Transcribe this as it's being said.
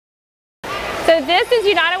So this is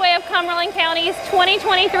United Way of Cumberland County's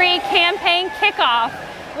 2023 campaign kickoff.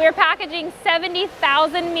 We're packaging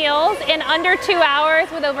 70,000 meals in under 2 hours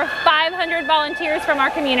with over 500 volunteers from our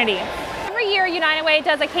community. Every year, United Way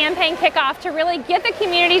does a campaign kickoff to really get the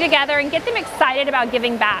community together and get them excited about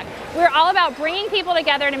giving back. We're all about bringing people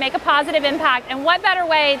together to make a positive impact, and what better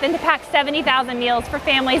way than to pack 70,000 meals for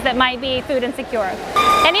families that might be food insecure.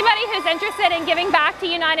 Anybody who's interested in giving back to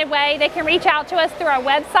United Way, they can reach out to us through our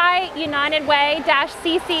website,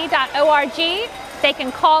 unitedway-cc.org. They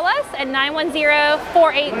can call us at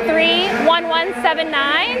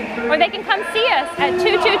 910-483-1179, or they can come see us at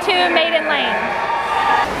 222 Maiden Lane.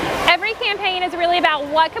 Every campaign is really about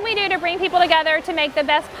what can we do to bring people together to make the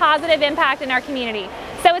best positive impact in our community.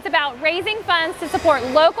 So it's about raising funds to support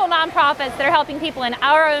local nonprofits that are helping people in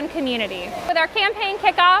our own community. With our campaign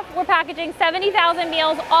kickoff, we're packaging 70,000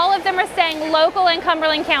 meals. All of them are staying local in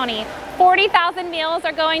Cumberland County. 40,000 meals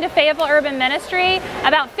are going to Fayetteville Urban Ministry.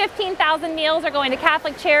 About 15,000 meals are going to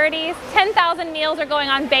Catholic Charities. 10,000 meals are going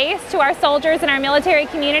on base to our soldiers and our military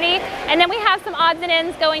community. And then we have some odds and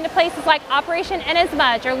ends going to places like Operation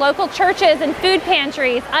Inasmuch or local churches and food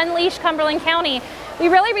pantries, Unleash Cumberland County. We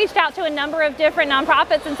really reached out to a number of different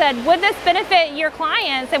nonprofits and said, would this benefit your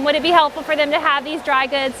clients, and would it be helpful for them to have these dry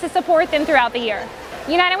goods to support them throughout the year?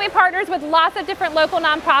 United Way partners with lots of different local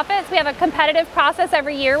nonprofits. We have a competitive process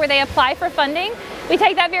every year where they apply for funding. We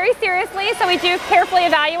take that very seriously, so we do carefully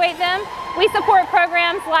evaluate them. We support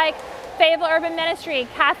programs like Fayetteville Urban Ministry,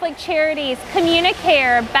 Catholic Charities,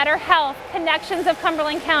 Communicare, Better Health, Connections of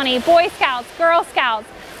Cumberland County, Boy Scouts, Girl Scouts.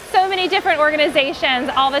 So many different organizations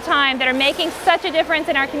all the time that are making such a difference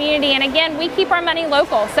in our community. And again, we keep our money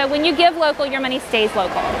local. So when you give local, your money stays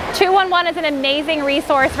local. 211 is an amazing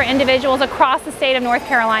resource for individuals across the state of North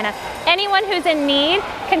Carolina. Anyone who's in need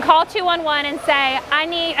can call 211 and say,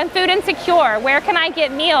 I'm food insecure. Where can I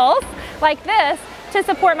get meals like this to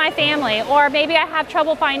support my family? Or maybe I have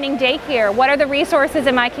trouble finding daycare. What are the resources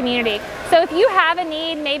in my community? So if you have a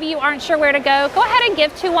need, maybe you aren't sure where to go ahead and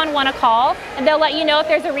give 211 a call, and they'll let you know if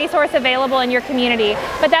there's a resource available in your community.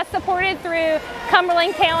 But that's supported through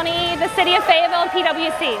Cumberland County, the City of Fayetteville, and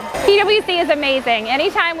PwC. PwC is amazing.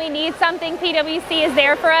 Anytime we need something, PwC is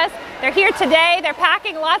there for us. They're here today. They're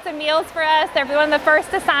packing lots of meals for us. They're one of the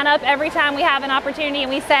first to sign up every time we have an opportunity, and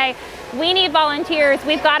we say, we need volunteers.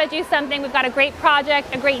 We've got to do something. We've got a great project,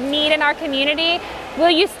 a great need in our community. Will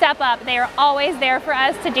you step up? They are always there for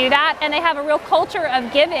us to do that, and they have a real culture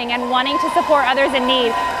of giving and wanting to support others in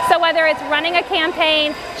need. So whether it's running a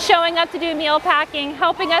campaign, showing up to do meal packing,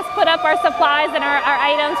 helping us put up our supplies and our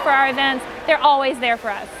items for our events, they're always there for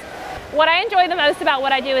us. What I enjoy the most about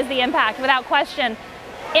what I do is the impact, without question.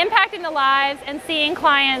 Impacting the lives and seeing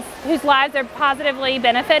clients whose lives are positively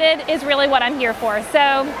benefited is really what I'm here for.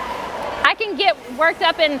 So I can get worked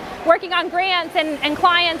up in working on grants and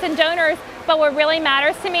clients and donors, but what really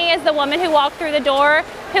matters to me is the woman who walked through the door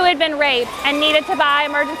who had been raped and needed to buy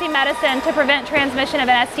emergency medicine to prevent transmission of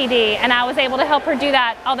an STD, and I was able to help her do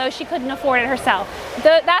that, although she couldn't afford it herself.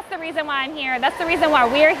 That's the reason why I'm here. That's the reason why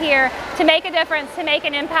we're here, to make a difference, to make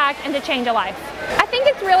an impact, and to change a life. I think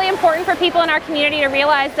it's really important for people in our community to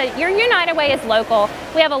realize that your United Way is local.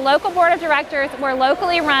 We have a local board of directors. We're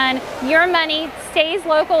locally run. Your money stays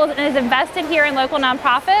local and is invested here in local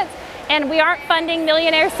nonprofits. And we aren't funding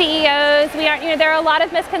millionaire CEOs. We aren't, there are a lot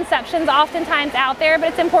of misconceptions oftentimes out there, but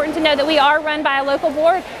it's important to know that we are run by a local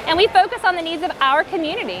board, and we focus on the needs of our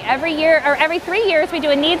community. Every year, or every 3 years, we do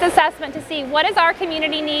a needs assessment to see what does our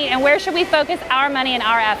community need and where should we focus our money and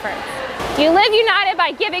our efforts. You live united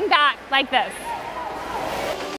by giving back like this.